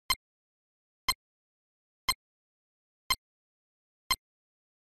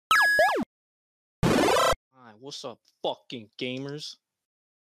What's up, fucking gamers?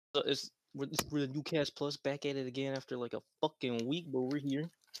 We're the Newcast Plus back at it again after like a fucking week, but we're here.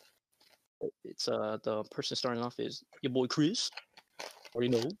 It's the person starting off is your boy Chris. Already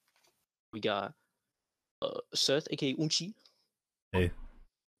know. We got Seth, aka Unchi. Hey.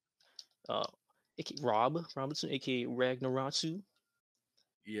 Aka Robinson, aka Ragnaratsu.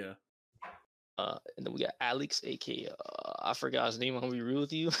 Yeah. And then we got Alex, aka I forgot his name. I'm gonna be real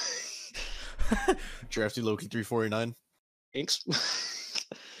with you. Drafty Loki 349. Thanks.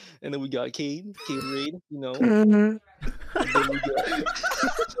 And then we got Cade Raid, you know.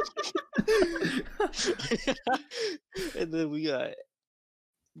 And then we got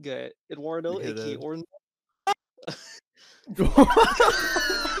Eduardo, aka Orn.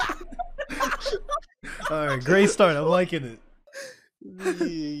 All right, great start. I'm liking it.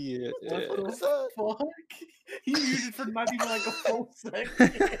 Yeah. What the fuck? He muted for not even like a full second.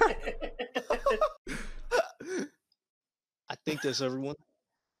 I think that's everyone.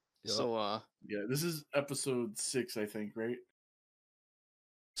 Yep. So yeah, this is episode 6, I think, right?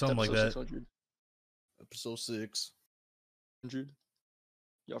 Something like that. 600. Episode 6. 100.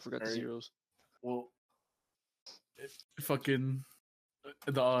 Y'all forgot the Alright. zeros. Well, there's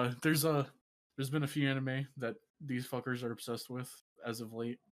been a few anime that these fuckers are obsessed with as of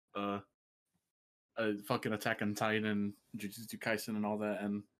late. Fucking Attack on Titan, Jujutsu Kaisen, and all that,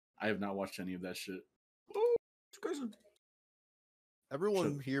 and I have not watched any of that shit.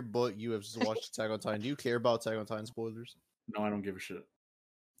 Everyone here but you have watched Attack on Titan. Do you care about Attack on Titan spoilers? No, I don't give a shit.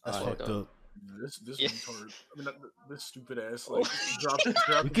 That's I- fucked up. This Yeah. retard. I mean, this stupid ass. Like, drop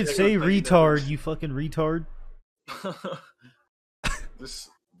We could say retard, you fucking retard. This.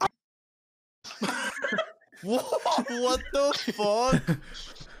 What the fuck?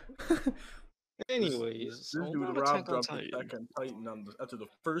 Anyways, This so dude about Rob Attack on dropped Titan. Attack on Titan after the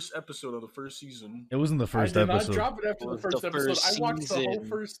first episode of the first season. It wasn't the first I did episode. not drop it after It the was first the episode. first I watched the whole season.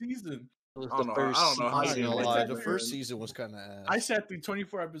 first season. It was I the don't know first how I'm you not feel gonna like lie, that, the man. first season was kind of ass. I sat through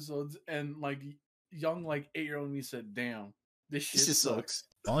 24 episodes, and like young, like 8-year-old me said, "Damn, this shit This just sucks."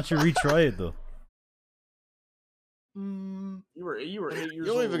 Why don't you retry it though? Mm, You were 8 years You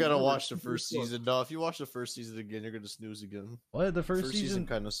don't old. even gotta You were- watch the first season. No, if you watch the first season again, you're gonna snooze again. What? The First first season season?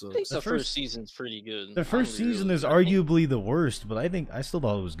 kind of I sucks. think The the first- first season's pretty good. The first season is arguably the worst, but I still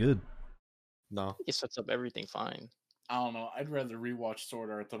thought it was good. No. It sets up everything fine. I don't know. I'd rather rewatch Sword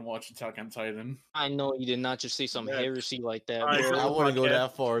Art than watch Attack on Titan. I know you did not just say some Yeah. heresy like that, Alright, bro. I wouldn't go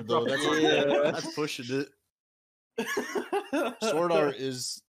that far though. That's, Yeah. that's pushing it. Sword Art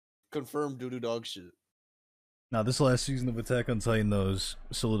is confirmed doo-doo dog shit. Now, this last season of Attack on Titan, though, has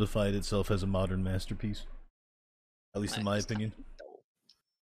solidified itself as a modern masterpiece. At least in my opinion.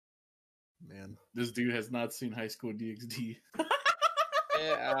 Man. This dude has not seen High School DxD.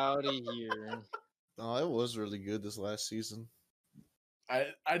 Get out of here. No, it was really good this last season.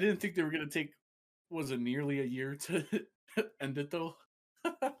 I didn't think they were gonna take, was it nearly a year to end it though?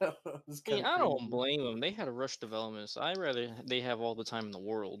 It's I mean, kinda I don't crazy. blame them. They had a rush development, so I'd rather they have all the time in the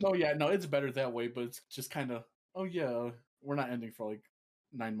world. No, yeah, no, it's better that way, but it's just kind of, oh yeah, we're not ending for like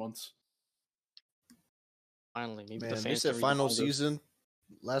 9 months. Finally, maybe the Man, they fans said can read final the manga. season.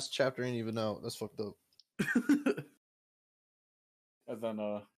 Last chapter ain't even out. That's fucked up. And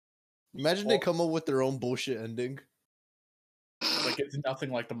then, Imagine they come up with their own bullshit ending. like it's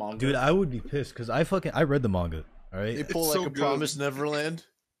nothing like the manga. Dude, I would be pissed because I read the manga. All They right, pull It's like so a good. Promised Neverland.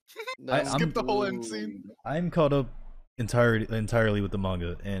 I'm- Skip the whole end scene. I'm caught up entirely with the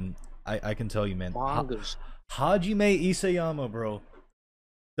manga, and I can tell you, man, Mangas. Hajime Isayama, bro,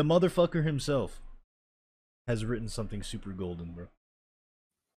 the motherfucker himself, has written something super golden, bro.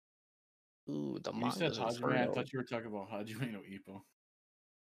 Ooh, the You said mangas. are Hajime, I inferno. thought you were talking about Hajime no Ippo.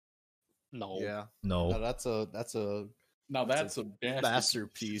 No. Yeah. No, No, that's a Now that's a bastard.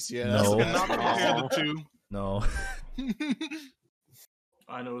 masterpiece. Yeah. No. Not compare the two. no.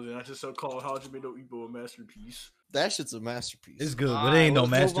 I know that. I just call Hajime no Ippo a masterpiece. That shit's a masterpiece. It's good, but Alright, it ain't no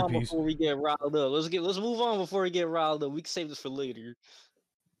let's move on masterpiece. Before we get riled up, let's move on before we get riled up. We can save this for later.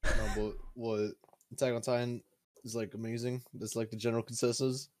 No, but what Attack on Titan is like amazing. That's like the general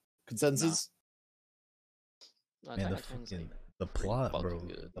consensus. Consensus. Man, Attack the on Titan's, fucking like, the pretty plot, fucking bro.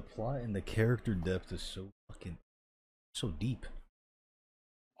 good. The plot and the character depth is so fucking so deep.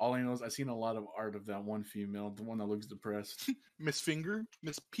 All I know is I've seen a lot of art of that one female, the one that looks depressed. Miss Finger?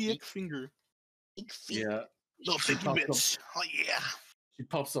 Miss Peak Finger. Big feet. Yeah, Little She thicky pops up- bitch. Oh, yeah. she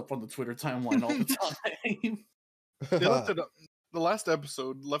pops up on the Twitter timeline all the time. They left it up. The last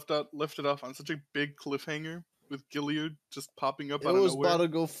episode left it off on such a big cliffhanger with Gilead just popping up It out of was nowhere. about to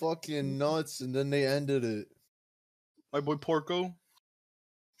go fucking nuts, and then they ended it. My boy Porco.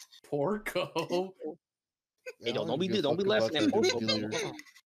 Porco. Hey, I don't be give a don't be fuck about laughing at your Porco. Gilliard.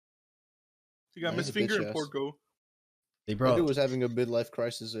 You got Man, Miss he's a Finger bitch and ass. Porco. They That brought dude was having a midlife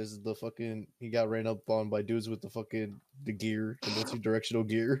crisis as the fucking he got ran up on by dudes with the fucking the gear, the multi-directional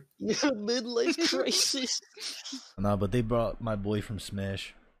gear. Yeah, midlife crisis. nah, but they brought my boy from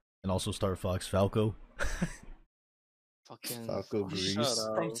Smash and also Star Fox Falco. Fucking Falco fuck. Grease. Shut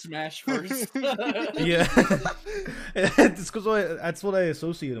up. From Smash first. Yeah, it's because that's what I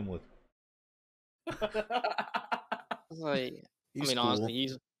associate him with. Like, He's I mean, cool.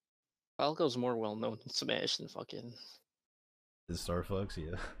 honestly, Falco's more well known in Smash than fucking. The Star Fox,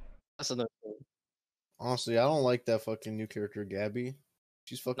 yeah. That's another thing. Honestly, I don't like that fucking new character, Gabby.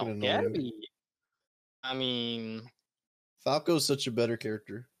 She's fucking No, annoying. Gabby. I mean, Falco's such a better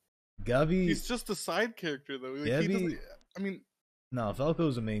character. Gabby, He's just a side character though. Like, he Gabby- doesn't. I mean, nah,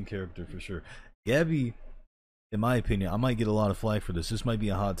 Falco's a main character for sure. Gabby, in my opinion, I might get a lot of flack for this. This might be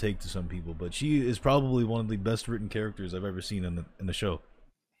a hot take to some people, but she is probably one of the best written characters I've ever seen in the show.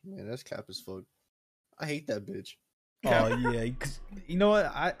 Man, that's cap as fuck. I hate that bitch. Oh yeah, 'cause you know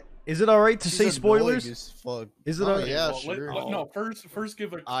what? Is it all right to She's say annoying spoilers? as fuck. Is it Oh, alright? yeah, Well, sure. no, first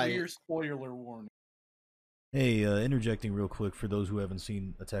give a I- clear spoiler warning. Hey, interjecting real quick for those who haven't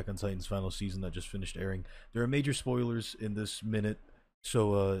seen Attack on Titan's final season that just finished airing. There are major spoilers in this minute,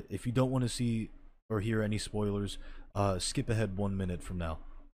 so if you don't want to see or hear any spoilers, skip ahead 1 minute from now.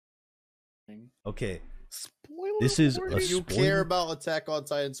 Okay, spoiler. this is warning? a If you spoiler? care about Attack on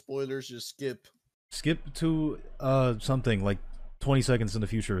Titan spoilers, just skip. Skip to something like 20 seconds in the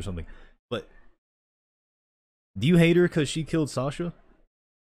future or something. But do you hate her because she killed Sasha?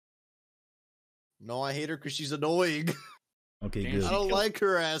 No, I hate her because she's annoying. Okay, Damn, good. I She don't killed- like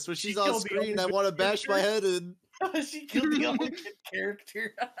her ass. When she she's on killed the screen, I only want to good bash my head in. She killed the only good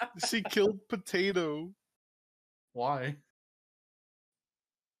character. She killed Potato. Why?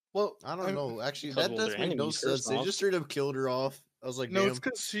 Well, I don't know. Actually, Because, that well, does they're make no enemies, sense. first They off. just straight up killed her off. I was like, No, damn. it's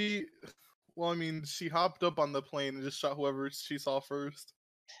because she. Well, I mean, she hopped up on the plane and just shot whoever she saw first.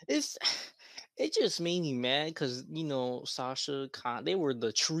 it just made me mad because Sasha, they were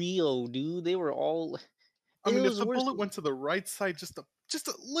the trio, dude. They were all. I It mean, if was the worse bullet than- went to the right side just a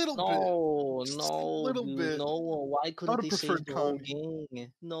little No, Just a no, little dude, bit. no. Why couldn't have they preferred save the whole Connie.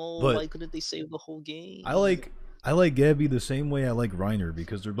 game? No, But- why couldn't they save the whole game? I like Gabby the same way I like Reiner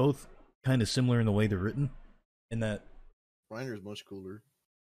because they're both kind of similar in the way they're written. In that, Reiner's much cooler.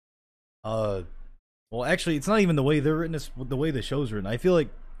 well, actually, it's not even the way they're written; it's the way the show's written. I feel like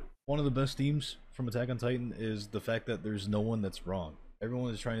one of the best themes from Attack on Titan is the fact that there's no one that's wrong.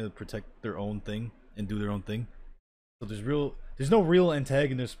 Everyone is trying to protect their own thing and do their own thing. So there's no real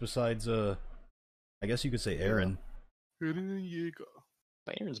antagonist besides I guess you could say Aaron.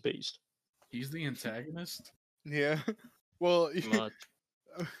 Bayern's based. He's the antagonist. Yeah. Well, Much.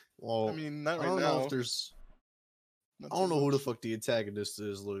 Well, I mean, not I right don't now. know if there's. Not I don't so know who the much. fuck the antagonist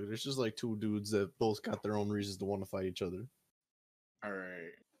is. Look, there's just like two dudes that both got their own reasons to want to fight each other. All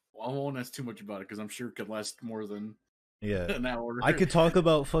right. Well, I won't ask too much about it because I'm sure it could last more than Yeah, an hour. I could talk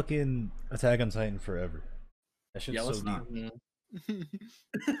about fucking Attack on Titan forever. That shit's Yeah, so let's deep. not.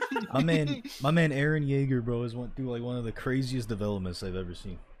 Mhm. My man Aaron Yeager, bro, has went through like one of the craziest developments I've ever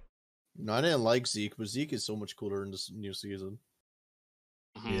seen. No, I didn't like Zeke, but Zeke is so much cooler in this new season.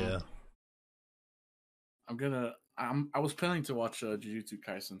 Mhm. Yeah. I was planning to watch Jujutsu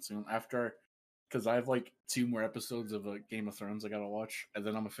Kaisen soon after, because I have like 2 more episodes of Game of Thrones I gotta watch, and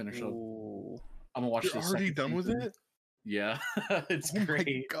then I'm gonna finish up. Ooh. I'm gonna watch. You're the already second done with season. it? Yeah, it's Oh my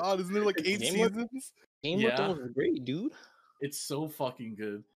great. god, isn't there like 8 Game of- seasons? Game of Yeah. Thrones was great, dude. It's so fucking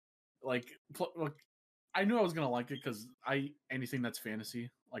good. Like, look, I knew I was gonna like it because anything that's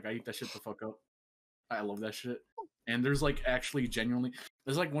fantasy, like I eat that shit the fuck up. I love that shit. And there's like actually genuinely,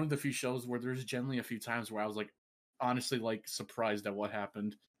 there's like one of the few shows where there's genuinely a few times where I was like, honestly, like surprised at what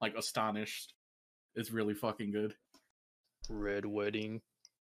happened, like astonished. It's really fucking good. Red Wedding.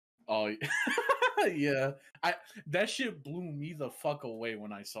 Oh yeah, that shit blew me the fuck away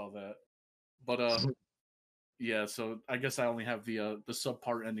when I saw that. But yeah, so I guess I only have the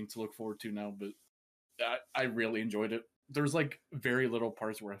subpart ending to look forward to now, but I really enjoyed it. There's like very little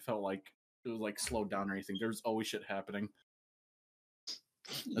parts where I felt like it was like slowed down or anything. There's always shit happening.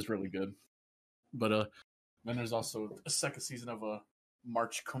 That's really good. But then there's also a second season of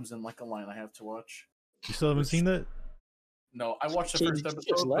March Comes in Like a Lion I have to watch. You still haven't seen that? No, I watched the Shit, first did you just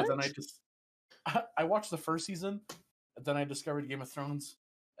episode, but then laugh? I watched the first season, and then I discovered Game of Thrones,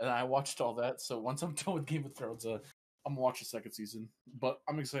 and I watched all that. So once I'm done with Game of Thrones, I'm gonna watch the second season. But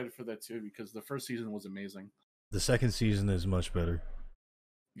I'm excited for that too because the first season was amazing. The second season is much better.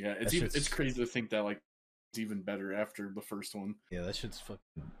 Yeah, That it's shit's- crazy to think that like it's even better after the first one. Yeah, that shit's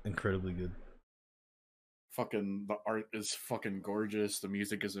fucking incredibly good. Fucking the art is fucking gorgeous. The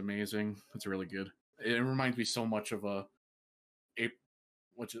music is amazing. It's really good. It reminds me so much of what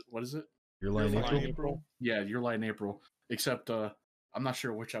is it? Your Lie in Your Lie in April. April. Yeah, Your Lie in April. Except I'm not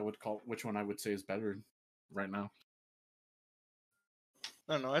sure which one I would say is better right now.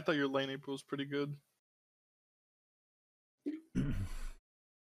 I don't know. I thought your Lane April was pretty good.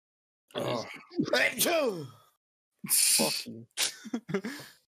 Oh, Fuck you.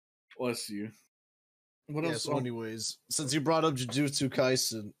 bless you. What Yeah, else? so anyways, since you brought up Jujutsu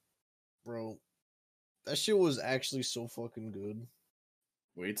Kaisen, bro, that shit was actually so fucking good.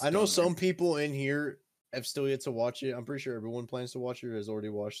 Wait, I know some people in here have still yet to watch it. I'm pretty sure everyone plans to watch it or has already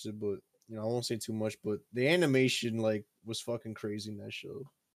watched it, but you know, I won't say too much, but the animation like was fucking crazy in that show.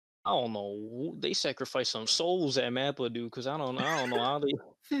 I don't know. They sacrificed some souls at Mappa, dude. Because I don't know how they.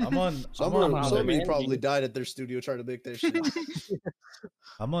 I'm on Somebody man, probably dude. died at their studio trying to make that shit.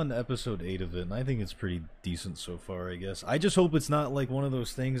 I'm on episode 8 of it, and I think it's pretty decent so far, I guess. I just hope it's not like one of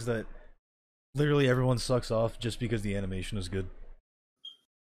those things that literally everyone sucks off just because the animation is good.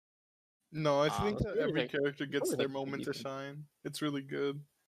 No, I think that's that really every like- character gets really their like moment to decent. shine. It's really good.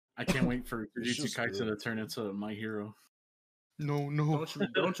 I can't wait for It's Jujutsu just Kaisen good. to turn into My Hero. No, no.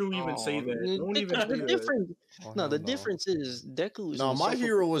 Don't you even say Aw, that. Don't even the say that. difference. Oh, No, hell the difference is Deku is. No, My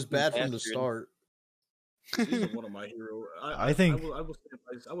Hero was bad from the bastard. start. Season 1 of My Hero. I think-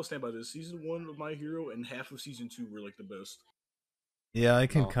 I will stand by this. Season 1 of My Hero and half of season 2 were like the best. Yeah, I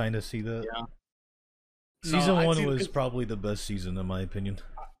can Oh. kind of see that. Yeah. Season No, I 1 do, was 'cause probably the best season, in my opinion.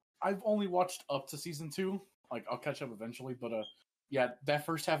 I've only watched up to season 2. Like I'll catch up eventually, but yeah, that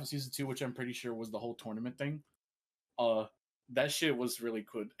first half of season 2, which I'm pretty sure was the whole tournament thing. That shit was really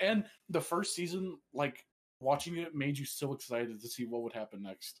good. And the first season, like watching it made you so excited to see what would happen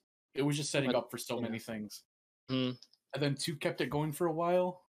next. It was just setting up for so many things. Mhm. And then 2 kept it going for a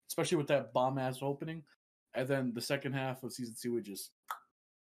while, especially with that bomb ass opening. And then the second half of season 2 would just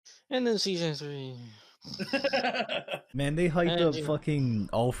And then season 3. Man, they hyped Eh, up yeah. fucking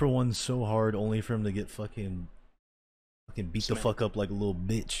All For One so hard only for him to get fucking beat the Smacked. fuck up like a little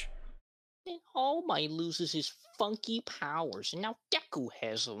bitch. And All Might loses his funky powers, and now Deku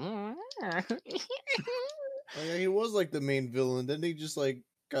has them. Oh, yeah, he was like the main villain. Then they just like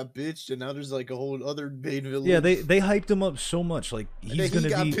got bitched, and now there's like a whole other main villain. Yeah, they hyped him up so much. Like And he's then he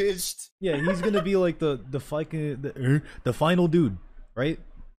gonna got be pitched. yeah, he's gonna be like the fucking the final dude, right?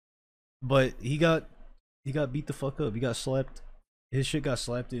 But he got beat the fuck up. He got slapped. His shit got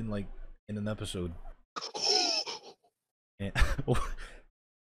slapped in like in an episode. And,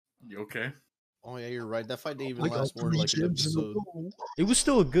 You okay? Oh yeah, you're right. That fight didn't even I got last more than 3 like an gems in a episode. row. it was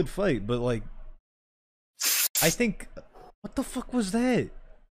still a good fight, but like I think what the fuck was that?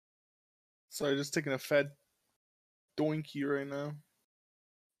 Sorry, just taking a fat doinky right now.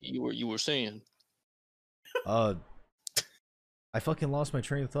 You were saying. I fucking lost my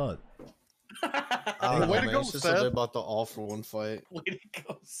train of thought. I don't know, way to man. go, It's just something Seth. about the All For One fight. Way to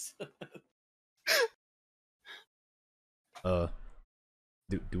go, Seth.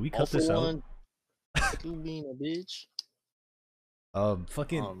 Do we All cut for this out? one. Deku being a bitch. I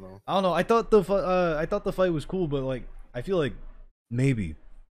Fucking don't know. I don't know. I thought the fight was cool, but like I feel like maybe,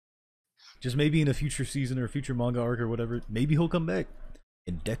 just maybe in a future season or a future manga arc or whatever, maybe he'll come back,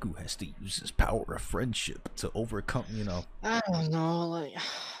 and Deku has to use his power of friendship to overcome. You know, I don't know, like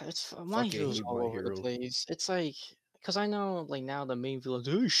it's My Fucking Hero's hate all My over the Hero. place. It's like because I know like now the main villain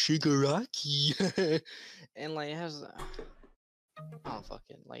is Shigaraki, and like it has I don't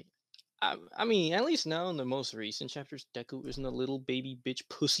fucking like. I mean, at least now in the most recent chapters, Deku isn't a little baby bitch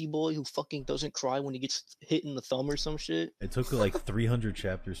pussy boy who fucking doesn't cry when he gets hit in the thumb or some shit. it took like 300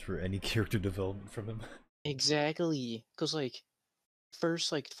 chapters for any character development from him. Exactly, because like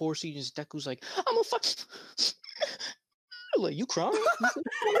first like 4 seasons, Deku's like, I'm a fuck. Like you crying?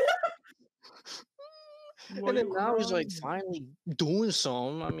 And then now he's like finally doing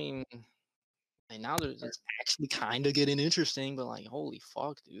some. I mean, and now it's actually kind of getting interesting, but like, holy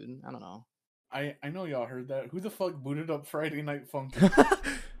fuck, dude. I don't know. I know y'all heard that. Who the fuck booted up Friday Night Funkin'?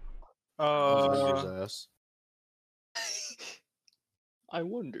 His ass. I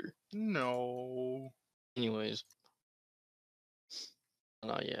wonder. No. Anyways.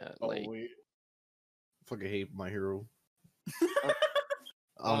 No, yeah, Oh like wait. Fucking hate My Hero. I don't know.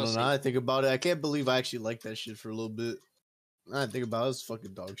 Honestly. Now I think about it, I can't believe I actually liked that shit for a little bit. Now I think about it, it's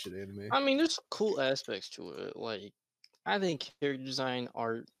fucking dog shit anime. I mean, there's some cool aspects to it. Like, I think character design,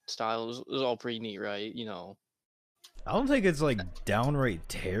 art style is all pretty neat, right? You know, I don't think it's like downright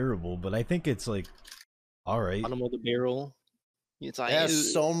terrible, but I think it's like all right. bottom of the barrel. It's It like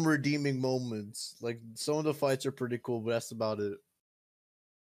has some redeeming moments. Like some of the fights are pretty cool, but that's about it.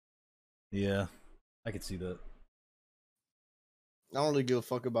 Yeah, I could see that. I don't really give a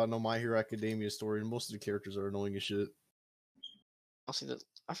fuck about no My Hero Academia story, and most of the characters are annoying as shit. I'll see that.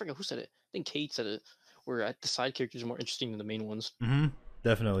 I forget who said it. I think Kate said it. Where the side characters are more interesting than the main ones. Mm-hmm.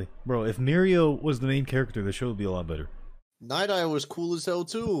 Definitely, bro. If Mirio was the main character, the show would be a lot better. Night Eye was cool as hell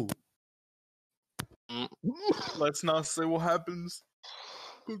too. Mm. Let's not say what happens.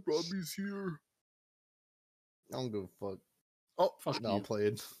 But Robbie's here. I don't give a fuck. Oh, Fuck No, you. I'm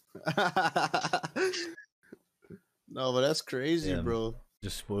playing. No, but that's crazy, Damn. bro.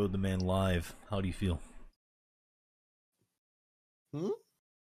 Just spoiled the man live. How do you feel? Hmm?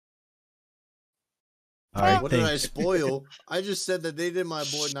 All right, What did I thanks. spoil? I just said that they did my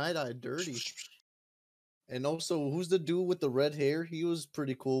boy Night Eye dirty. And also, who's the dude with the red hair? He was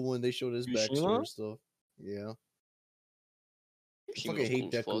pretty cool when they showed his Yushima? backstory and stuff. Yeah. I She was fucking hate cool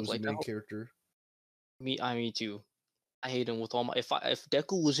as Deku fuck. as Like, the main character. me too. I hate him with all my. If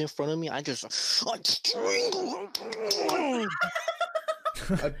Deku was in front of me, I'd strangle him.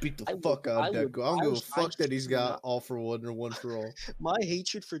 I beat the I would- fuck out I of would- Deku. I don't I give a was- I fuck that he's should got not- all for one or one for all. My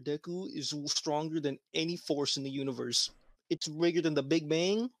hatred for Deku is stronger than any force in the universe. It's bigger than the Big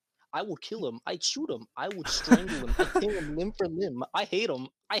Bang. I would kill him. I'd shoot him. I would strangle him. I'd kill him limb for limb. I hate him.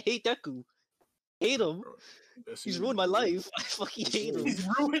 I hate Deku. Hate him. He's ruined my life. I fucking hate him. He's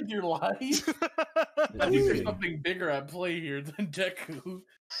ruined your life. I think there's something bigger at play here than Deku.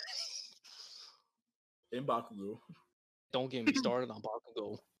 And Bakugo. Don't get me started on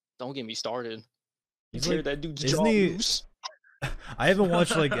Bakugo. Don't get me started. You He's tear like- that dude's isn't jaw he- loose. I haven't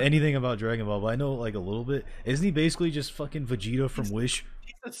watched like anything about Dragon Ball, but I know like a little bit. Isn't he basically just fucking Vegeta from Wish?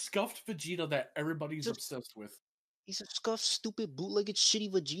 He's a scuffed Vegeta that everybody's Just- obsessed with. He's a scuffed, stupid, bootlegged,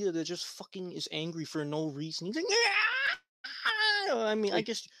 shitty Vegeta that just fucking is angry for no reason. He's like, I mean, I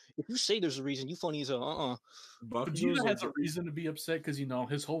guess if you say there's a reason, you funny as hell. Bakugo's Vegeta like has a reason to be upset because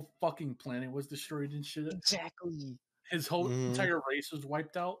his whole fucking planet was destroyed and shit. Exactly. His whole Mhm. entire race was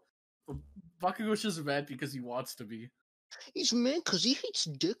wiped out. Bakugo's just mad because he wants to be. He's mad because he hates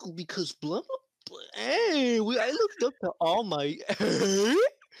Deku because blah blah blah. Hey, I looked up to All Might.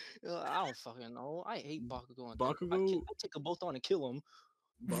 I don't fucking know. I hate Bakugo. And Deku. Bakugo- I'd take them both on and kill him.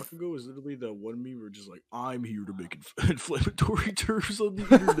 Bakugo is literally that one meme where just like, I'm here to make inflammatory terms on the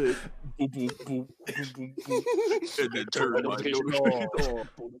internet. Boom, boom, boom, boom, boom, boom. And then turn my notification off.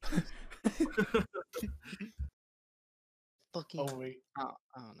 Fucking. Oh wait, I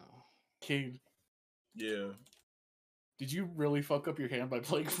don't know. Cade, Yeah. did you really fuck up your hand by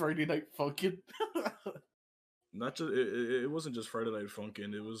playing Friday Night Funkin'? Not just it wasn't just Friday Night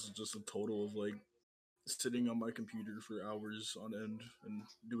Funkin'. It was just a total of like sitting on my computer for hours on end and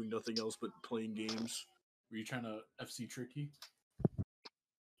doing nothing else but playing games. Were you trying to FC Tricky?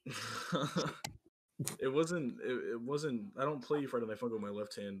 It wasn't. I don't play Friday Night Funkin' with my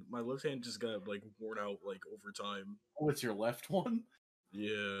left hand. My left hand just got like worn out like over time. Oh, it's your left one.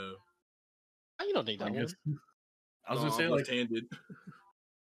 Yeah. You don't need that I one. guess. I was No, gonna say I'm like left-handed.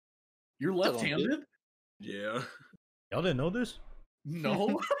 you're Still don't left-handed. Yeah. Y'all didn't know this?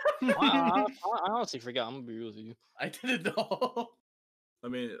 No, I honestly forgot. I'm gonna be real with you. I didn't know. I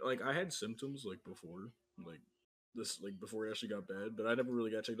mean, like I had symptoms like before, like before it actually got bad, but I never really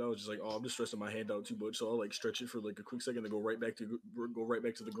got checked out. I was just like, oh, I'm just stressing my hand out too much, so I'll like stretch it for like a quick second and go right back to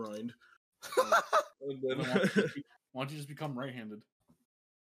the grind. And Why then, don't you just become right-handed?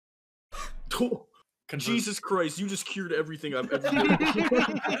 Convert. Jesus Christ, you just cured everything I've ever done.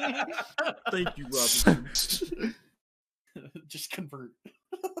 Thank you, Robinson. Just convert.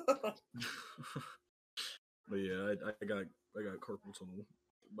 But yeah, I got carpal tunnel.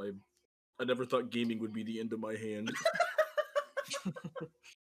 I never thought gaming would be the end of my hand.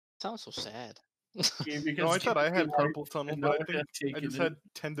 Sounds so sad. Yeah, No, because I thought I had you carpal tunnel, and but I now think have I taken just it. had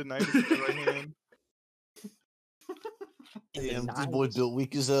tendonitis in the right hand. Damn, this boy built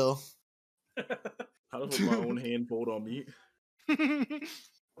weak as hell. How does my own hand fold on me?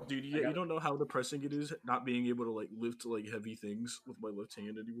 Dude, you don't know how depressing it is not being able to like lift like heavy things with my left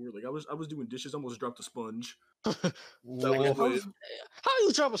hand anymore. Like I was doing dishes, almost dropped a sponge. That was Whoa. it. How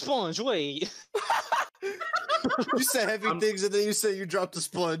you drop a sponge? Wait. You said heavy I'm- things and then you said you dropped a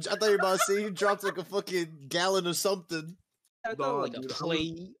sponge. I thought you were about to say you dropped like a fucking gallon or something. I Nah, thought like dude, a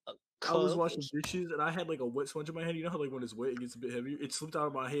plate. I was washing dishes and I had like a wet sponge in my hand. You know how like when it's wet it gets a bit heavier. It slipped out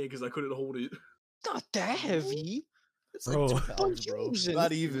of my hand because I couldn't hold it. Not that heavy. It's Bro. like 2 pounds, bro. Using-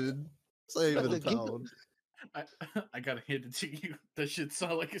 Not even. It's not even a Give the- pound. I gotta hand it to you. That shit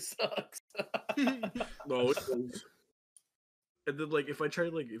sound like it sucks. No, it was. And then like if I try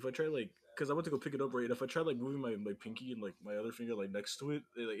because I went to go pick it up right, and if I try like moving my pinky and like my other finger like next to it,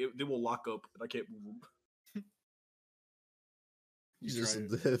 they will lock up and I can't move them. He's Try just it.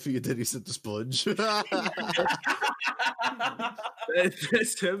 the heavy, and then he said the sponge.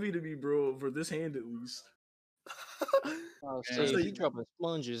 That's heavy to me, bro. For this hand, at least. Oh, Yeah. say, So if you- you dropping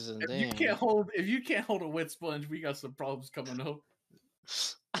sponges and if damn. you can't hold a wet sponge, we got some problems coming up.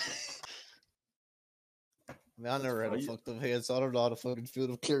 I mean, I never had a funny. fucked up hand, so I don't know how to fucking feel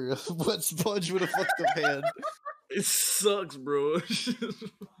to carry a wet sponge with a fucked up hand. It sucks, bro. Fucking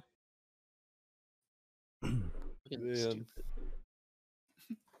Man. stupid.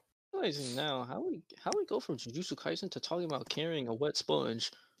 Realizing now how we go from Jujutsu Kaisen to talking about carrying a wet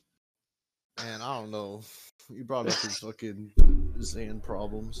sponge. Man, I don't know. You brought up his fucking his hand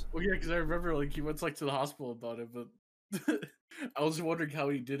problems. Well, yeah, because I remember like he went like to the hospital about it, but I was wondering how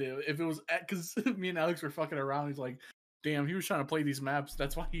he did it. If it was because me and Alex were fucking around, he's like, "Damn, he was trying to play these maps.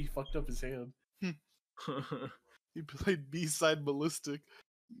 That's why he fucked up his hand." He played B-side ballistic.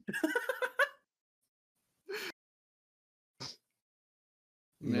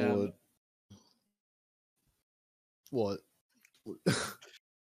 You Man. know what?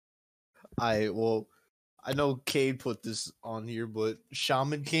 Well, I know Cade put this on here, but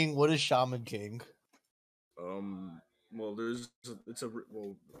Shaman King. What is Shaman King? Well,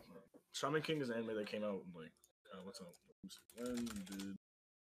 well, Shaman King is an anime that came out in, like, what's up? When did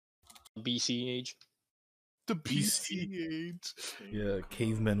BC age. The BC. BC-8. Yeah,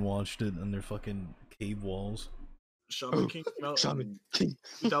 cavemen watched it on their fucking cave walls. Shaman King came out Shaman in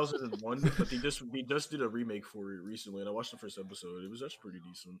 2001, but they just did a remake for it recently, and I watched the first episode. It was actually pretty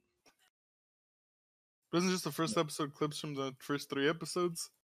decent. Wasn't just the first episode clips from the first 3 episodes?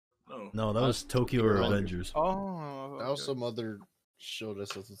 No, that Uh, was Tokyo Tokyo Revengers. Oh, That was okay. some other show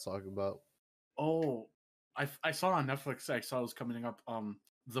that's what to talk about. Oh, I saw it on Netflix. I saw it was coming up.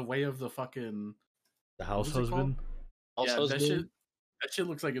 The Way of the fucking The House is it called? Husband. yeah. Also, That shit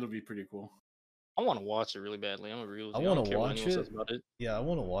looks like it'll be pretty cool. I want to watch it really badly. I'm a real. I don't wanna care what watch anyone says it. about it. Yeah, I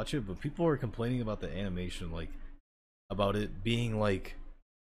want to watch it, but people are complaining about the animation, like about it being like,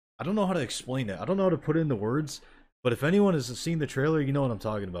 I don't know how to explain it. I don't know how to put it into words. But if anyone has seen the trailer, you know what I'm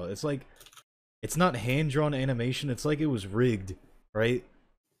talking about. It's like, it's not hand drawn animation. It's like it was rigged, right?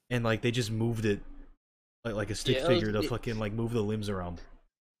 And like they just moved it, like a stick Yeah, figure to it- fucking like move the limbs around.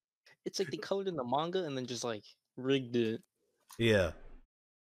 It's like they colored in the manga and then just like rigged it. Yeah.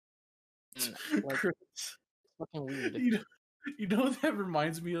 Like, Chris, fucking weird. you know what that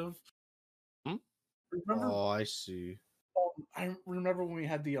reminds me of? Hmm? Remember? Oh, I see. I remember when we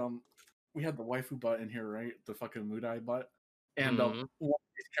had the waifu butt in here, right? The fucking Mudai butt, and Mhm. one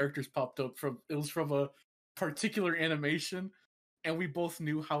of these characters popped up from a particular animation, and we both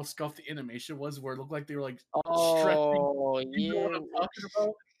knew how scuffed the animation was, where it looked like they were like stretching. Oh You know what yeah. I'm talking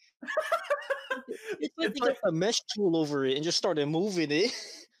about? It's like It's they like got a mesh tool over it and just started moving it.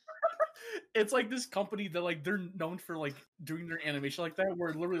 it's like this company that like they're known for like doing their animation like that, where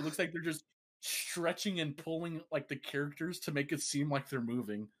it literally looks like they're just stretching and pulling like the characters to make it seem like they're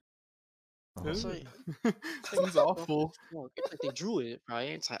moving. It's like, Seems awful. it's like they drew it, right?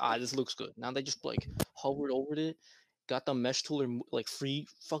 It's like, this looks good. Now they just like hovered over it, got the mesh tool or like free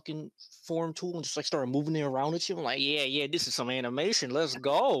fucking form tool and just like started moving it around and shit. I'm like, yeah, this is some animation. Let's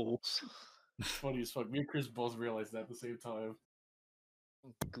go. Funny as fuck. Me and Chris both realized that at the same time.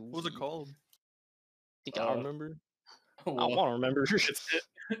 What was it Goofy. called? Think I remember? I Well, want to remember.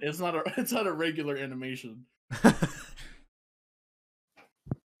 it's not a regular animation.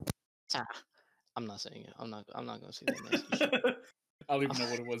 I'm not saying it. I'm not gonna say that nasty shit. I don't even know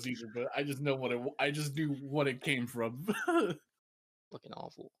what it was either, but I just know I just knew what it came from. Looking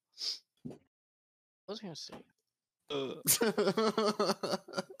awful. What was I gonna say?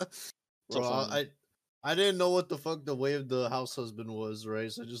 Bro, funny. I didn't know what the fuck the Way of the House Husband was,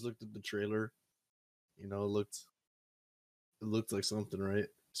 right? So I just looked at the trailer. You know, it looked like something, right?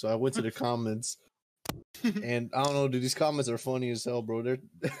 So I went to the comments, and I don't know, dude. These comments are funny as hell, bro. They're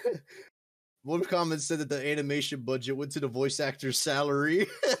one comment said that the animation budget went to the voice actor's salary.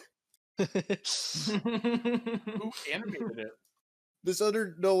 Who animated it? This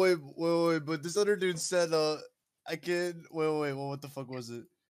other wait, but this other dude said I can wait, well, what the fuck was it?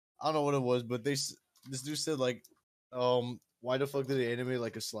 I don't know what it was, but this dude said like why the fuck did they animate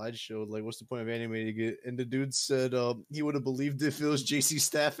like a slideshow? Like what's the point of animating it? And the dude said he would have believed if it was JC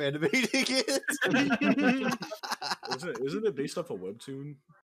Staff animating it. Isn't it based off a webtoon?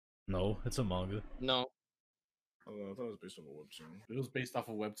 No, it's a manga. No. I thought it was based off a webtoon. It was based off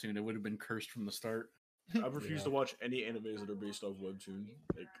a webtoon. It would have been cursed from the start. I refuse to watch any animes that are based off webtoon.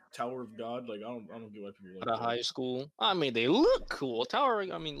 Like Tower of God, like I don't get why people like At a that. high school. I mean, they look cool. Tower.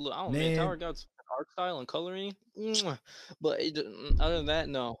 I mean, look, I don't know. Man. Tower God's art style and coloring. Mwah. But other than that,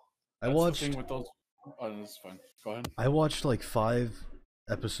 no. I That's the watched. thing with those Oh, that's fine. Go ahead. I watched like 5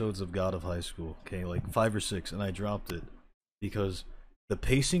 episodes of God of High School, okay, like 5 or 6, and I dropped it because the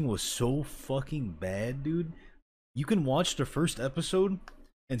pacing was so fucking bad, dude. You can watch the first episode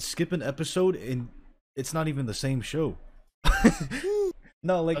and skip an episode, and it's not even the same show.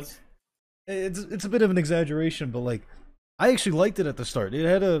 No, like it's a bit of an exaggeration, but like I actually liked it at the start. It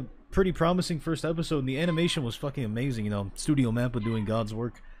had a pretty promising first episode, and the animation was fucking amazing. You know, Studio Mappa doing God's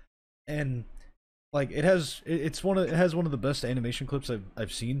work, and like it has one of the best animation clips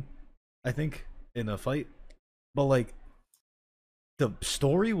I've seen, I think, in a fight. But like the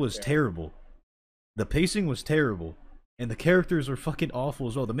story was terrible, the pacing was terrible, and the characters were fucking awful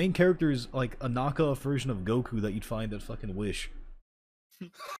as well. The main character is like a knockoff version of Goku that you'd find at fucking Wish.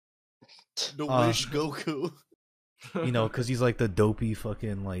 The Wish Goku. You know, because he's like the dopey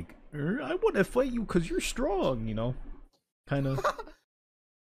fucking like, I want to fight you because you're strong, you know, kind of.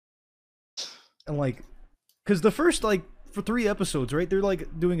 And like, because the first like for 3 episodes, right? They're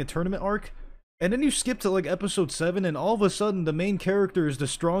like doing a tournament arc, and then you skip to like episode 7, and all of a sudden the main character is the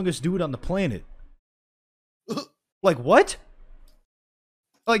strongest dude on the planet. Like what?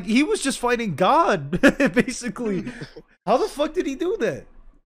 Like he was just fighting God, basically. How the fuck did he do that?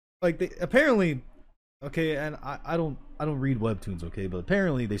 Like they apparently, okay, and I don't read webtoons, okay, but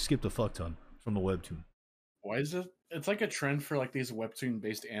apparently they skipped a fuck ton from the webtoon. Why is it? It's like a trend for like these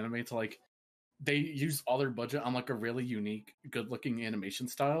webtoon-based anime to like they use all their budget on like a really unique, good-looking animation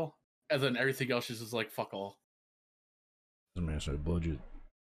style, and then everything else is just like fuck all. Doesn't matter budget.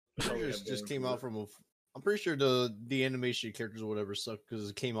 I'm pretty sure it just came out from a. I'm pretty sure the animation characters or whatever sucked because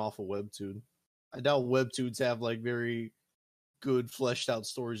it came off a webtoon. I doubt webtoons have like very good fleshed out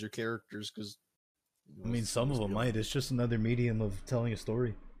stories or characters because. I mean, some of them might. It's just another medium of telling a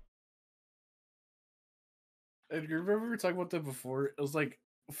story. And you remember we were talking about that before? It was like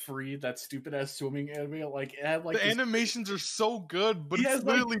Free, that stupid ass swimming anime. Like it had like The animations are so good, but it's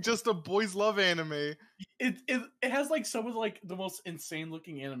literally just a boys love anime. It has like some of like the most insane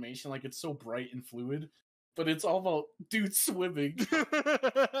looking animation. Like it's so bright and fluid, but it's all about dudes swimming.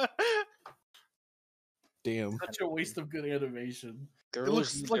 Damn. Such a waste of good animation. It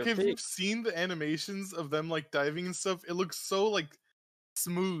looks like if you've seen the animations of them like diving and stuff, it looks so like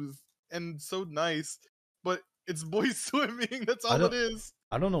smooth and so nice, but it's boys swimming. That's all it is.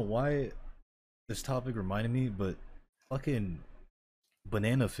 I don't know why this topic reminded me, but fucking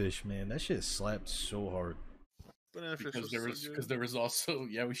Banana Fish, man, that shit slapped so hard. Banana Fish Because there was also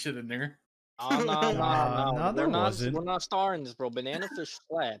we should in there. Oh, no, there wasn't. We're not starring this, bro. Banana Fish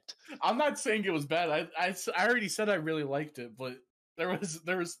slapped. I'm not saying it was bad. I already said I really liked it, but there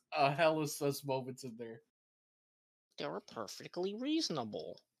was a hell of sus moments in there. They were perfectly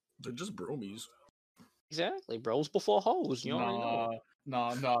reasonable. They're just bromies. Exactly, bros before hoes. You already know.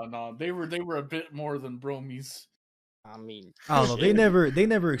 No. They were a bit more than bromies. I mean, I don't know. They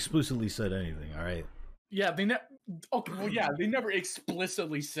never explicitly said anything. All right. Yeah, they never. Okay, well, yeah, they never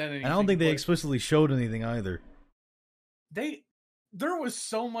explicitly said anything. I don't think they explicitly showed anything either. There was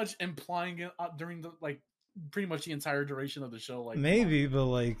so much implying it during the like pretty much the entire duration of the show. Like maybe, but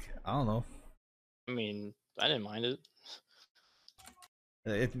like I don't know. I mean, I didn't mind it.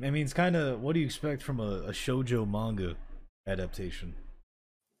 I mean, it's kind of what do you expect from a shoujo manga adaptation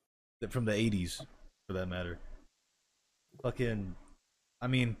from the 80s, for that matter. Fucking, I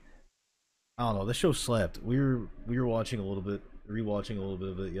mean, I don't know. The show slapped. We were watching a little bit, rewatching a little bit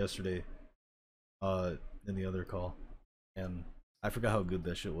of it yesterday, in the other call, and I forgot how good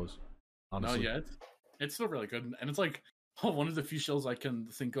that shit was. Honestly, no, yeah, it's still really good, and it's like one of the few shows I can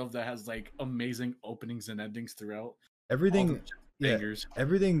think of that has like amazing openings and endings throughout. everything. Yeah, Bangers.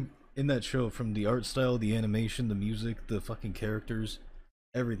 everything in that show, from the art style, the animation, the music, the fucking characters,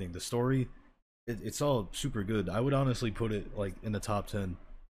 everything, the story, it's all super good. I would honestly put it like in the top 10.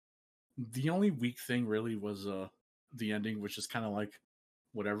 The only weak thing really was the ending, which is kind of like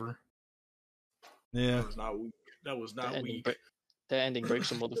whatever. Yeah, That was not weak. That was not weak. That ending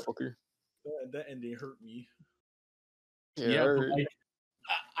breaks a motherfucker. That ending hurt me. Yeah, but like,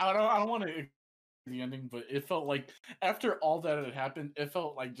 I don't want to the ending, but it felt like after all that had happened, it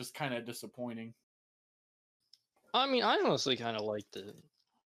felt like just kind of disappointing. I mean, I honestly kind of liked it,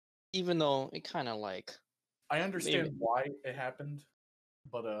 even though it kind of like. I understand Maybe. why it happened,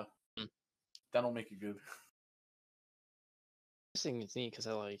 but that'll make it good. This thing is neat because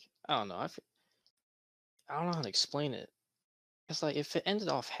I don't know. I don't know how to explain it. It's like if it ended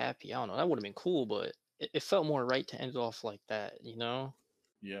off happy, I don't know. That would have been cool, but it felt more right to end it off like that, you know?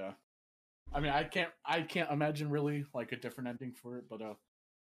 Yeah, I mean, I can't imagine really like a different ending for it, but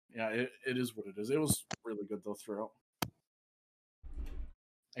yeah, it is what it is. It was really good though throughout.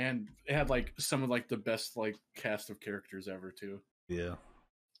 and it had like some of like the best like cast of characters ever too. Yeah.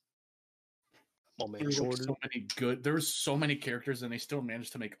 Oh man, There were shorter. so many good. There was so many characters, and they still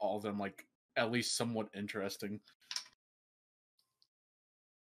managed to make all of them like at least somewhat interesting.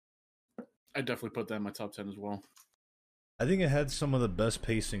 I definitely put that in my top 10 as well. I think it had some of the best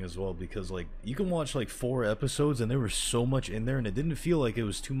pacing as well because like you can watch like 4 episodes and there was so much in there and it didn't feel like it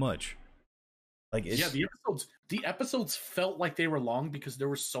was too much. Like it's, Yeah, the episodes felt like they were long because there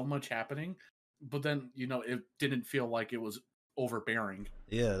was so much happening, but then it didn't feel like it was overbearing.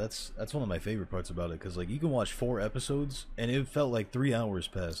 yeah, that's one of my favorite parts about it because like you can watch 4 episodes and it felt like 3 hours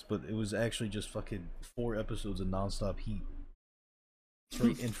passed, but it was actually just fucking 4 episodes of nonstop heat.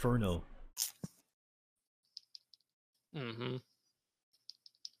 Straight inferno. Mm-hmm.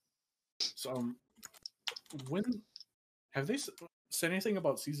 So, when have they said anything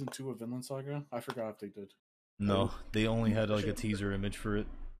about season 2 of Vinland Saga? I forgot if they did. No, they only had like a teaser image for it.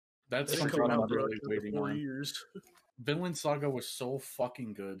 That's It's something coming I'm out for really like waiting 4 on. years. Vinland Saga was so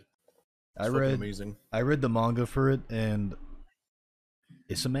fucking good. I It's fucking read amazing. I read the manga for it and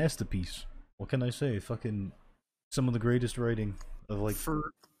it's a masterpiece. What can I say? Fucking some of the greatest writing of like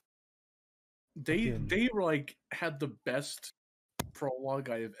They fucking- they like had the best prologue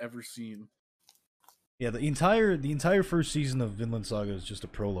I have ever seen. Yeah, the entire first season of Vinland Saga is just a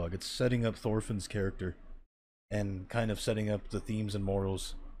prologue. It's setting up Thorfinn's character and kind of setting up the themes and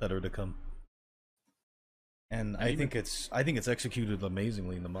morals that are to come. And I think it's executed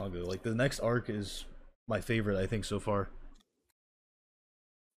amazingly in the manga. Like the next arc is my favorite, I think, so far.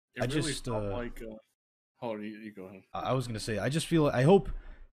 It I really just, felt like. Hold on, you go ahead. I was gonna say, I hope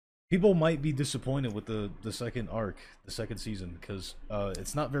people might be disappointed with the second arc, the second season, because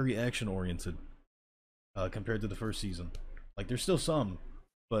it's not very action oriented compared to the first season. Like there's still some,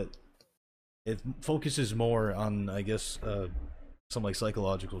 but it focuses more on, I guess, some like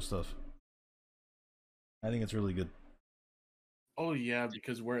psychological stuff. I think it's really good. Oh yeah,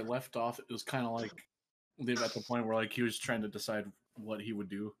 because where it left off, it was kind of like live at the point where like he was trying to decide what he would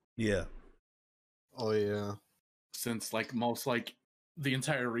do, Yeah, Oh yeah. since like most like the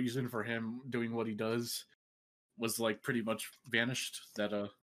entire reason for him doing what he does was like pretty much vanished. That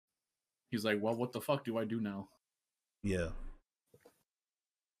he's like, well, what the fuck do I do now? yeah.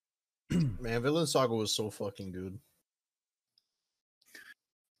 Man, Vinland Saga was so fucking good.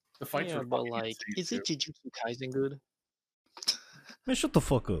 The fights Yeah, were but fucking like, insane, is it too. Jujutsu Kaisen good? Man, shut the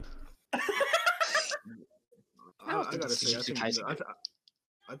fuck up. I don't I think gotta it's say, Jujutsu Kaisen.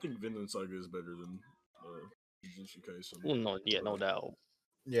 I think Vinland Saga is better than Jujutsu Kaisen. Well, no, yeah, no doubt.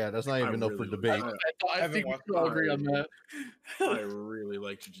 Yeah, that's not I even up for really debate. like- I haven't think we watched can all agree on that. I really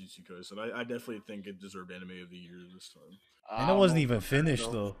like Jujutsu Kaisen. I definitely think it deserved Anime of the Year this time. And it wasn't well, even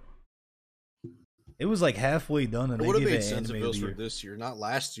finished though. It was like halfway done, and It they would have gave made it sense if anime it of was the for year. this year, not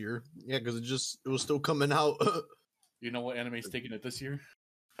last year. Yeah, because it was still coming out. You know what anime's taking it this year?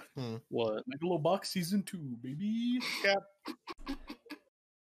 What? Megalobox season 2, baby.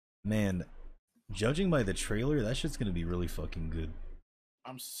 Man, judging by the trailer, that shit's gonna be really fucking good.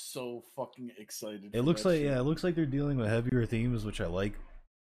 I'm so fucking excited. It for looks that like shit. it looks like they're dealing with heavier themes, which I like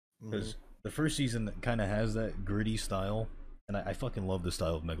because the first season kind of has that gritty style, and I fucking love the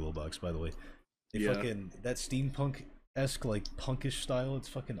style of Megalobox. By the way, they Yeah. fucking that steampunk esque like punkish style. It's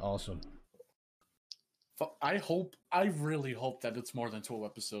fucking awesome. I really hope that it's more than 12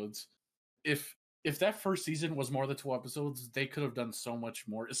 episodes. If that first season was more than 12 episodes, they could have done so much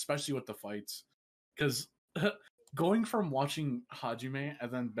more, especially with the fights. Because going from watching Hajime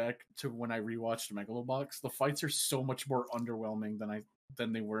and then back to when I rewatched Megalobox, the fights are so much more underwhelming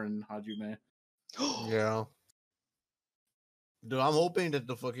than they were in Hajime. Yeah. Dude, I'm hoping that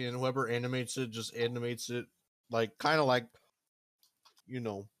the fucking whoever animates it just animates it like kind of like,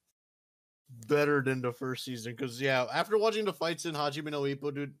 better than the first season. Because yeah, after watching the fights in Hajime no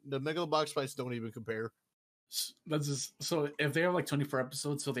Ippo, dude, the Megalobox fights don't even compare. That's just so if they have like 24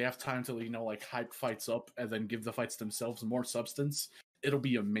 episodes, so they have time to like hype fights up and then give the fights themselves more substance. It'll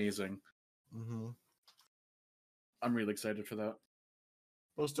be amazing. Mm-hmm. I'm really excited for that.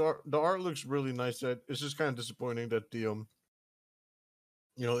 Plus, the art looks really nice. It's just kind of disappointing that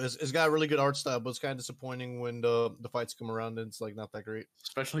it's got a really good art style, but it's kind of disappointing when the fights come around and it's like not that great.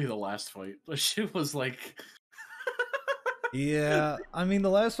 Especially the last fight. The shit was like Yeah, I mean the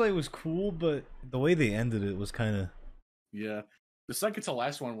last fight was cool, but the way they ended it was kind of yeah. The second to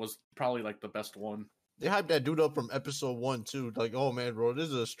last one was probably like the best one. They hyped that dude up from episode 1 too. Like, oh man, bro, this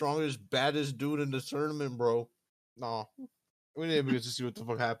is the strongest, baddest dude in the tournament, bro. No, we didn't even get to see what the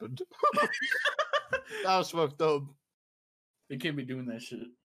fuck happened. That was fucked up. They can't be doing that shit.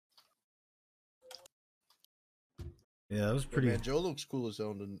 Yeah, that was But pretty. man, Joe looks cool as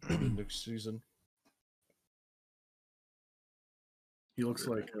hell in the next season. He looks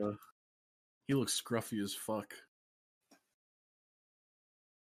like he looks scruffy as fuck.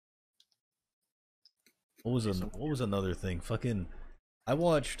 What was another thing? Fucking, I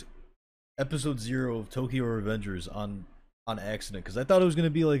watched episode 0 of Tokyo Revengers on accident because I thought it was gonna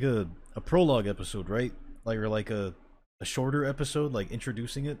be like a prologue episode, right? Like or like a shorter episode, like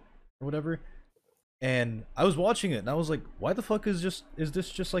introducing it or whatever. And I was watching it and I was like, why the fuck is this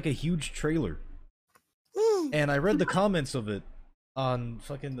just like a huge trailer? And I read the comments of it on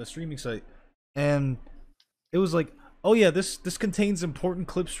fucking the streaming site, and it was like, oh yeah, this contains important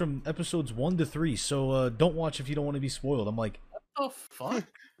clips from episodes 1 to 3, so don't watch if you don't want to be spoiled. I'm like, What the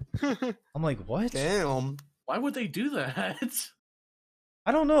fuck? what? Damn. Why would they do that?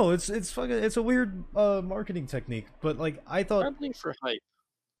 I don't know. It's fucking it's a weird marketing technique, but like I thought, Probably for hype.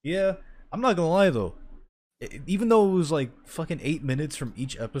 yeah, I'm not gonna lie though. Even though it was like fucking 8 minutes from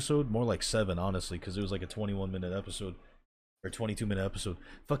each episode, more like 7 honestly, because it was like a 21-minute episode or 22-minute episode.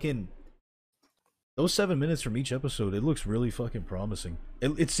 Fucking those 7 minutes from each episode, it looks really fucking promising.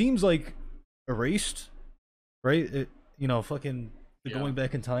 It seems like Erased, right? Fucking the Yeah. going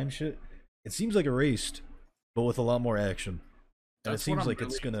back in time shit. It seems like Erased, but with a lot more action. And it That's what seems I'm like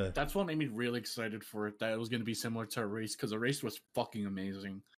it's really- gonna. That's what made me really excited for it. That it was gonna be similar to Erased, because Erased was fucking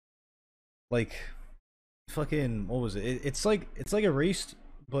amazing. Like fucking what was it? It's like Erased,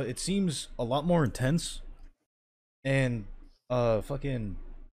 but it seems a lot more intense and fucking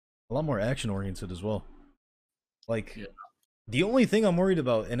a lot more action oriented as well. Like Yeah. the only thing I'm worried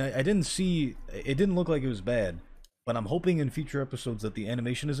about, and I didn't see it, didn't look like it was bad, but I'm hoping in future episodes that the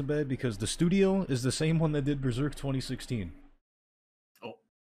animation isn't bad because the studio is the same one that did Berserk 2016.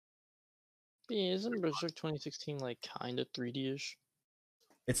 Yeah, isn't Berserk 2016 like kind of 3D-ish?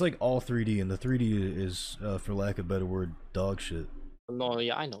 It's like all 3D, and the 3D is, for lack of a better word, dog shit. No,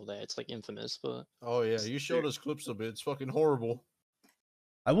 yeah, I know that. It's like infamous, but Oh yeah, you showed us clips of it. It's fucking horrible.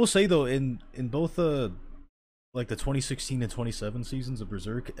 I will say though, in both like the 2016 and 27 seasons of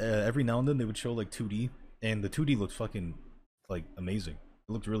Berserk, every now and then they would show like 2D, and the 2D looked fucking like amazing.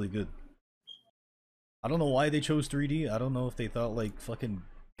 It looked really good. I don't know why they chose 3D. I don't know if they thought like fucking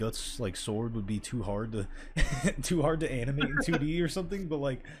Guts like sword would be too hard to animate in 2D or something, but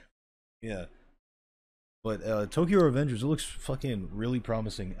like yeah. But Tokyo Revengers, it looks fucking really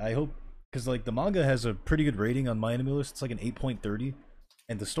promising. I hope, because like the manga has a pretty good rating on My Anime List. It's like an 8.30,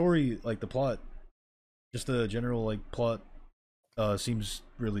 and the story, like the plot, just the general like plot, seems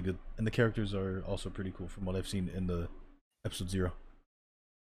really good, and the characters are also pretty cool from what I've seen in the episode 0.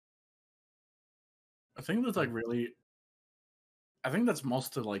 I think that's like really. I think that's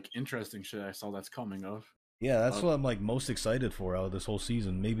most of like interesting shit I saw that's coming up. Yeah, that's what I'm like most excited for out of this whole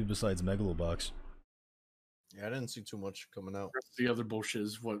season, maybe besides Megalobox. Yeah, I didn't see too much coming out. The other bullshit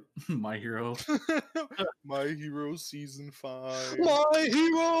is what My Hero. My Hero season 5. My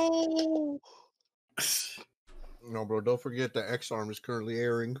hero. No, bro, don't forget that X Arm is currently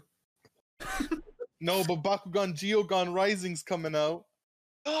airing. No, but Bakugan Geogon Rising's coming out.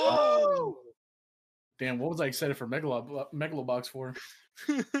 Oh! Damn, what was I excited for Megalobox for?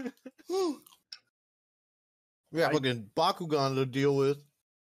 Yeah, fucking Bakugan to deal with.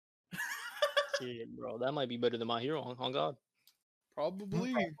 Shit, bro, that might be better than My Hero. On God.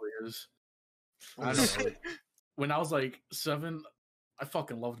 Probably. Probably is. I don't know. When I was like 7, I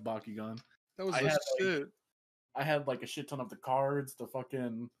fucking loved Bakugan. That was I the had, shit. I had like a shit ton of the cards, the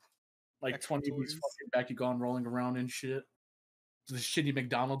fucking like Extra 20 of these toys. fucking Bakugan rolling around and shit. The shitty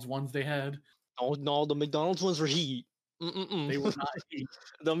McDonald's ones they had. Oh no, the McDonald's ones were heat. Mm-mm-mm. They were not heat.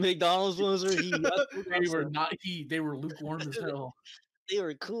 The McDonald's ones were heat. They were not heat. They were lukewarm as hell. They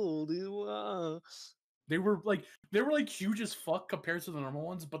were cool, dude. Wow. They were like huge as fuck compared to the normal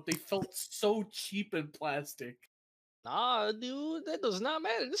ones, but they felt so cheap and plastic. Nah, dude, that does not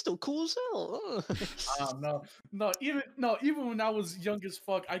matter. They're still cool as hell. Even when I was young as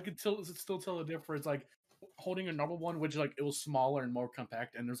fuck, I could still tell the difference. Like holding a normal one, which like it was smaller and more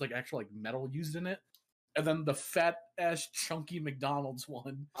compact, and there's like actual like metal used in it, and then the fat ass chunky McDonald's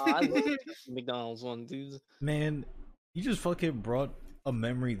one. I love the McDonald's one, dude. Man, you just fucking brought a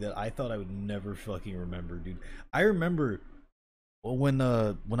memory that I thought I would never fucking remember, dude. I remember when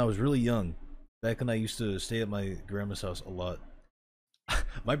I was really young, back when I used to stay at my grandma's house a lot.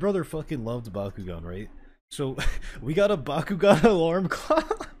 My brother fucking loved Bakugan, right? So we got a Bakugan alarm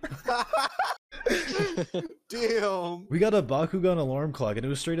clock. Damn. We got a Bakugan alarm clock, and it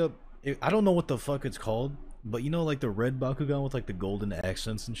was straight up. I don't know what the fuck it's called, but you know, like the red Bakugan with like the golden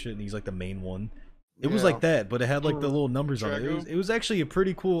accents and shit, and he's like the main one. It was Yeah. like that, but it had like the little numbers on it. Drago? It was actually a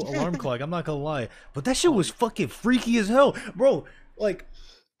pretty cool alarm clock. I'm not gonna lie, but that shit was fucking freaky as hell, bro. Like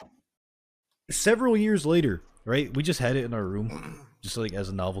several years later, right? We just had it in our room, just like as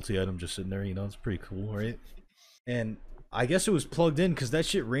a novelty item, just sitting there. You know, it's pretty cool, right? And I guess it was plugged in because that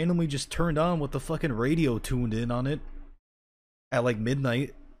shit randomly just turned on with the fucking radio tuned in on it at like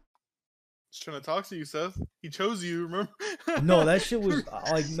midnight. Just trying to talk to you, Seth. He chose you, remember? No, that shit was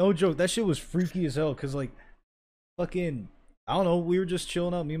like no joke. That shit was freaky as hell because like fucking I don't know. We were just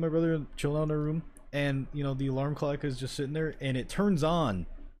chilling out. Me and my brother chilling out in our room, and you know the alarm clock is just sitting there, and it turns on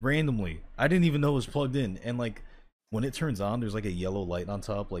randomly. I didn't even know it was plugged in, and like when it turns on, there's like a yellow light on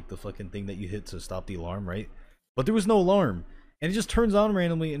top, like the fucking thing that you hit to stop the alarm, right? But there was no alarm, and it just turns on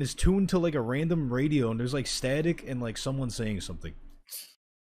randomly, and it's tuned to like a random radio, and there's like static and like someone saying something.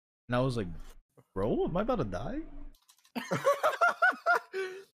 And I was like, bro, am I about to die?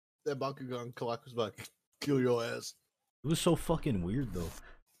 That Bakugan clock was about to kill your ass. It was so fucking weird though.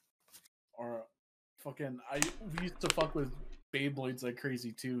 Or fucking, we used to fuck with Beyblades like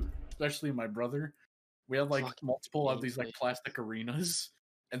crazy too, especially my brother. We had like Fucking multiple of these like Beyblade. plastic arenas,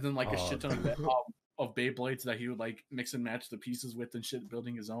 and then like a Oh, shit ton of Beyblades that he would like mix and match the pieces with and shit,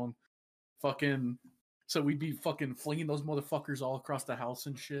 building his own. Fucking, so we'd be fucking flinging those motherfuckers all across the house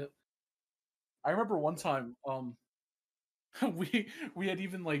and shit. I remember one time, we had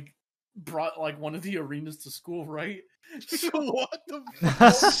even like brought like one of the arenas to school, right? What the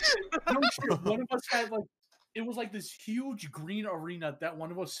fuck? No shit, one of us had like it was like this huge green arena that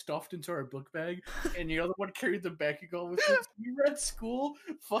one of us stuffed into our book bag, and the other one carried the Bakugan with us. We were at school,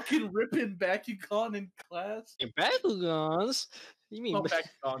 fucking ripping Bakugan in class. And Bakugans? You mean Not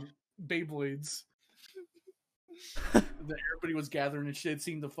Bakugan, Beyblades. That everybody was gathering and shit,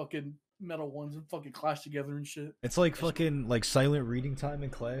 seeing the fucking metal ones and fucking clash together and shit. It's like fucking like silent reading time in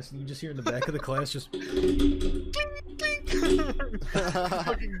class, and you just hear in the back of the class just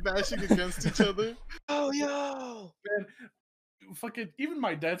Fucking bashing against each other. Oh, yo! Man, fucking even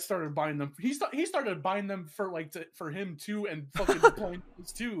my dad started buying them. He started buying them for like for him too, and fucking playing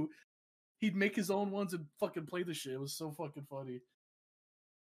those too. He'd make his own ones and fucking play the shit. It was so fucking funny.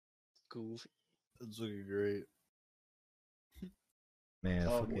 Goofy. That's looking great. man,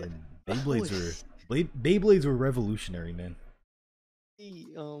 Oh, fucking Beyblades were revolutionary, man. Hey,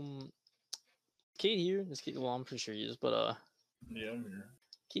 Kate here. This kid, well, I'm pretty sure he is, but Yeah, I'm here.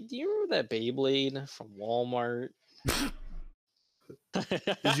 Kate, do you remember that Beyblade from Walmart?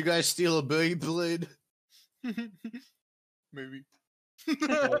 Did you guys steal a Beyblade? Maybe.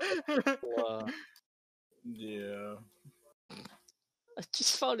 Uh, Yeah. I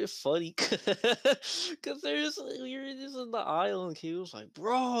just found it funny because there's we were just in the aisle and he was like,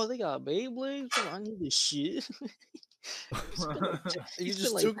 "Bro, they got Beyblades. I need this shit." He You spent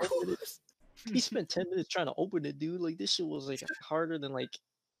just like took 10 minutes. He spent 10 minutes trying to open it, dude. Like this shit was like harder than like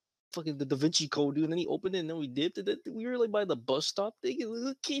fucking the Da Vinci Code, dude. And then he opened it, and then we dipped it. We were like by the bus stop thing, and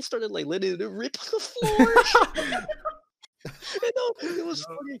the kid started like letting it rip on the floor. It was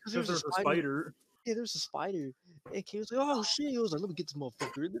funny because there was There's a a spider. spider. Yeah, there's a spider. And Kate was like, "Oh shit!" He was like, "Let me get this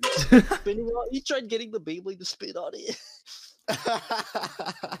motherfucker." And then he started spinning out. He tried getting the Beyblade to spin on it.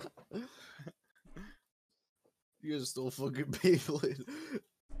 You guys stole fucking Beyblade.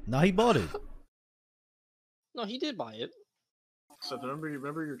 Nah, he bought it. No, he did buy it. So remember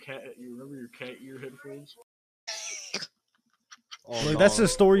your cat ear headphones? Oh, Like, no. that's a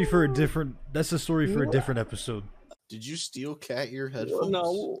story for a different. That's a story for a different episode. Did you steal cat ear headphones?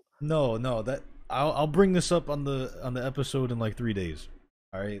 No, No, that I'll bring this up on the episode in like 3 days.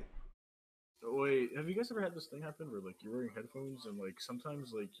 All right. Wait, have you guys ever had this thing happen where like you're wearing headphones and like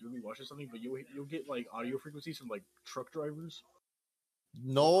sometimes like you'll be watching something but you'll get like audio frequencies from like truck drivers?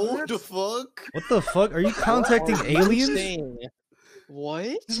 No, the fuck? What the fuck? Are you contacting What are you aliens? saying?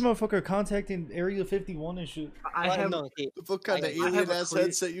 What? This motherfucker contacting Area 51 and shit. I Well, have no, Kate, The fuck kind I of have alien a ass clear-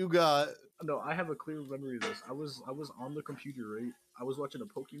 headset you got? no, I have a clear memory of this. I was on the computer, right? I was watching a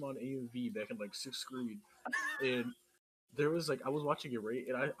Pokemon AMV back in like 6th grade, and there was like I was watching it, right,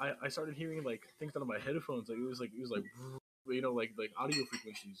 and I started hearing like things out of my headphones, like it was like you know like audio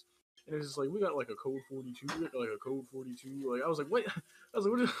frequencies, and it was just like we got like a code 42, we got like a code 42, like I was like what? I was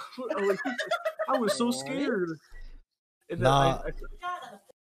like what? I was like I was so scared. And then Nah.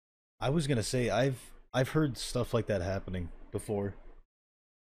 I was gonna say I've heard stuff like that happening before.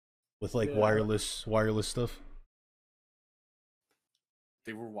 With like Yeah. wireless stuff.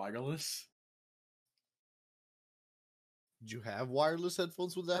 They were wireless. Did you have wireless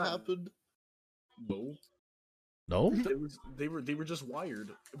headphones when that happened? no. No. They were just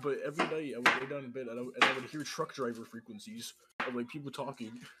wired. But every night I would lay down in bed and I would hear truck driver frequencies of like people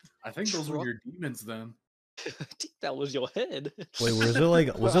talking. I think those were Truck- your demons then. I think that was your head. Wait, was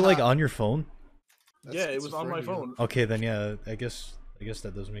it like on your phone? That's Yeah, it was on my schizophrenia. phone. Okay, then yeah, I guess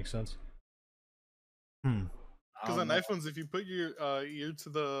that does make sense. Because on iPhones, if you put your ear to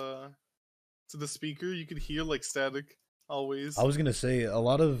the speaker, you could hear like static always. I was gonna say a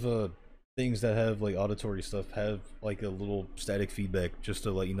lot of things that have like auditory stuff have like a little static feedback just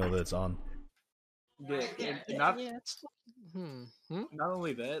to let you know that it's on. Yeah, and not it's... not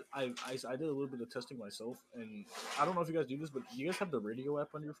only that, I did a little bit of testing myself, and I don't know if you guys do this, but do you guys have the radio app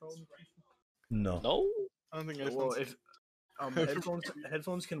on your phone? No. No. I don't think Well, iPhones. if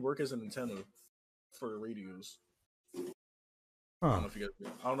headphones can work as an antenna for radios. I don't Huh.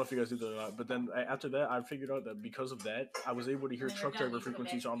 know if you guys do that or not. But then after that, I figured out that because of that, I was able to hear truck driver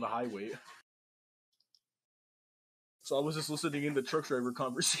frequencies on the highway. So I was just listening in the truck driver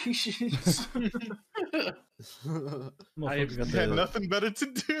conversations. Motherfucker got You had the- nothing better to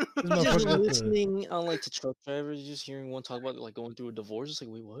do. This Just motherfucker got the- listening on like the truck drivers, just hearing one talk about like going through a divorce. It's like,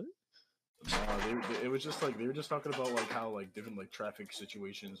 wait, what? It was just like they were just talking about like how like different like traffic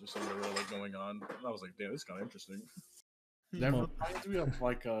situations or something were like going on. And I was like, damn, this is kind of interesting. That reminds me of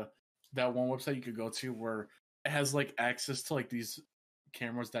like that one website you could go to where it has like access to like these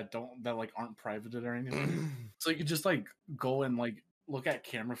cameras that like aren't privated or anything. So you could just like go and like look at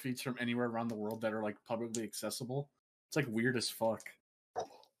camera feeds from anywhere around the world that are like publicly accessible. It's like weird as fuck.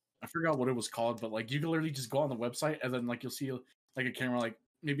 I forgot what it was called, but like you can literally just go on the website and then like you'll see like a camera like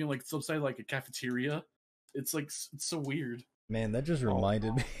maybe like some side like a cafeteria. It's like it's so weird. Man, that just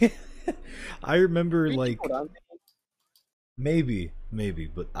reminded me. I remember like maybe,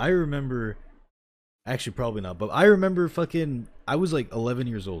 but I remember actually probably not, but I remember fucking I was like 11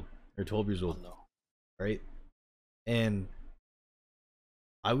 years old or 12 years Oh, old, no. right? And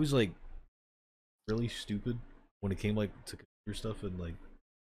I was like really stupid when it came like to computer stuff and like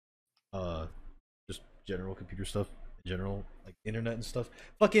just general computer stuff in general, like internet and stuff.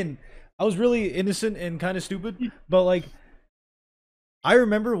 Fucking I was really innocent and kind of stupid, but like I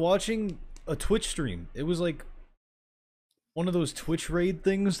remember watching a Twitch stream. It was like one of those Twitch raid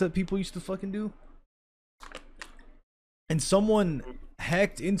things that people used to fucking do. And someone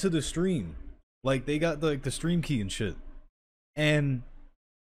hacked into the stream. Like they got like the stream key and shit. And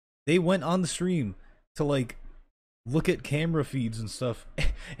they went on the stream to like look at camera feeds and stuff.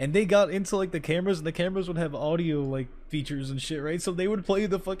 And they got into like the cameras, and the cameras would have audio like features and shit, right? So they would play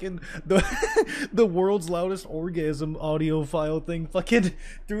the fucking the world's loudest orgasm audio file thing fucking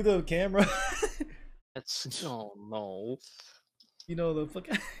through the camera. That's oh no. You know the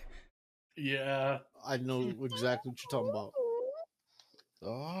fucking Yeah. I know exactly what you're talking about.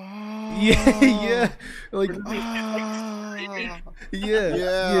 Oh. yeah, like Ah. yeah,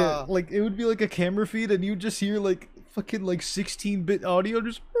 Yeah. like it would be like a camera feed, and you'd just hear like fucking like 16-bit audio,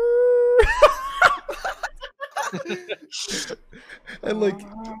 just and like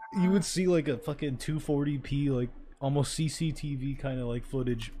you would see like a fucking 240p like almost CCTV kind of like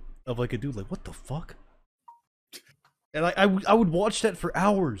footage of like a dude like what the fuck, and I would watch that for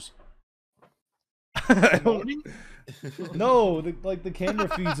hours. I don't, no, like the camera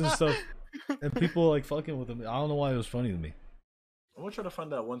feeds and stuff, and people like fucking with them. I don't know why it was funny to me. I'm gonna try to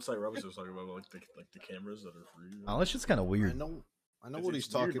find that one site where I was just talking about like the cameras that are free. Oh, that shit's kind of I weird. know It's- what he's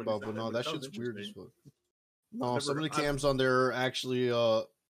it's weird, talking but about, it's but not- no, that that was shit's weird as interesting. fuck. No, some of the I've- cams on there are actually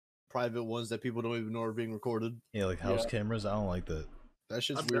private ones that people don't even know are being recorded. Yeah, like house Yeah. cameras. I don't like that. That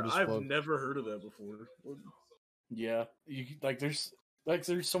shit's I've, weird as I've fuck. never heard of that before. Yeah, like there's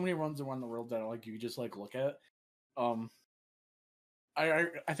so many runs around the world that like you just like look at. I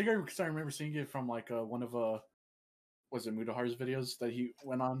think I remember seeing it from like one of was it Mudahar's videos that he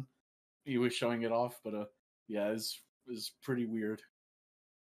went on. He was showing it off, but yeah, it's pretty weird.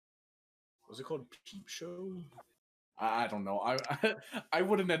 Was it called Peep Show? I don't know. I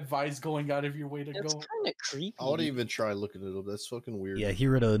wouldn't advise going out of your way to It's go. kind of creepy. I wouldn't even try looking it up. That's fucking weird. Yeah,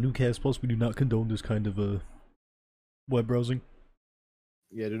 here at Newcast Post, we do not condone this kind of web browsing.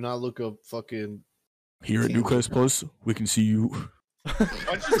 Yeah, do not look up fucking. Here at Newcast Plus, we can see you.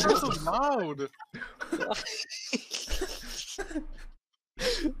 Why'd you go so loud?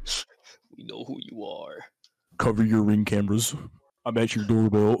 We know who you are. Cover your Ring cameras. I'm at your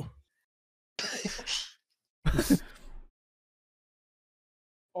doorbell.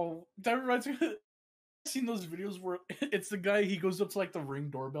 Oh, that reminds me. I've seen those videos where it's the guy, he goes up to like the Ring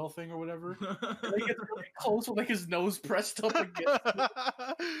doorbell thing or whatever. And he gets really close with like his nose pressed up against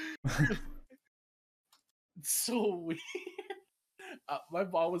it. It's so weird. My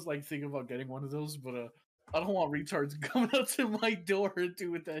mom was like thinking about getting one of those, but I don't want retards coming up to my door and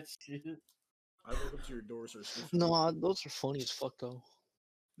doing that shit. I walk up to your door, sir. No, those are funny as fuck though.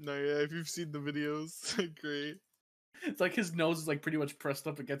 No, yeah, if you've seen the videos, great. It's like his nose is like pretty much pressed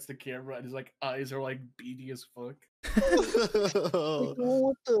up against the camera, and his like eyes are like beady as fuck.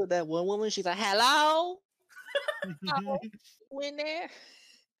 That one woman, she's like, "Hello, hello, you in there?"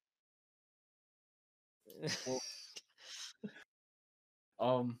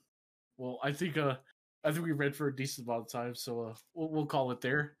 Well, I think we read for a decent amount of time, so we'll call it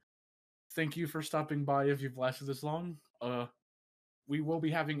there. Thank you for stopping by. If you've lasted this long, we will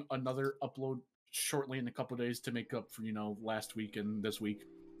be having another upload shortly in a couple days to make up for last week and this week.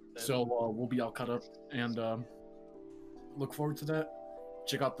 So we'll be all caught up and look forward to that.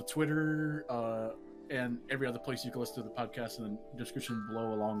 Check out the Twitter and every other place you can listen to the podcast in the description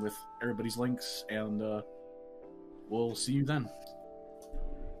below, along with everybody's links. And we'll see you then.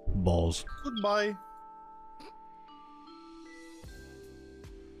 Balls. Goodbye.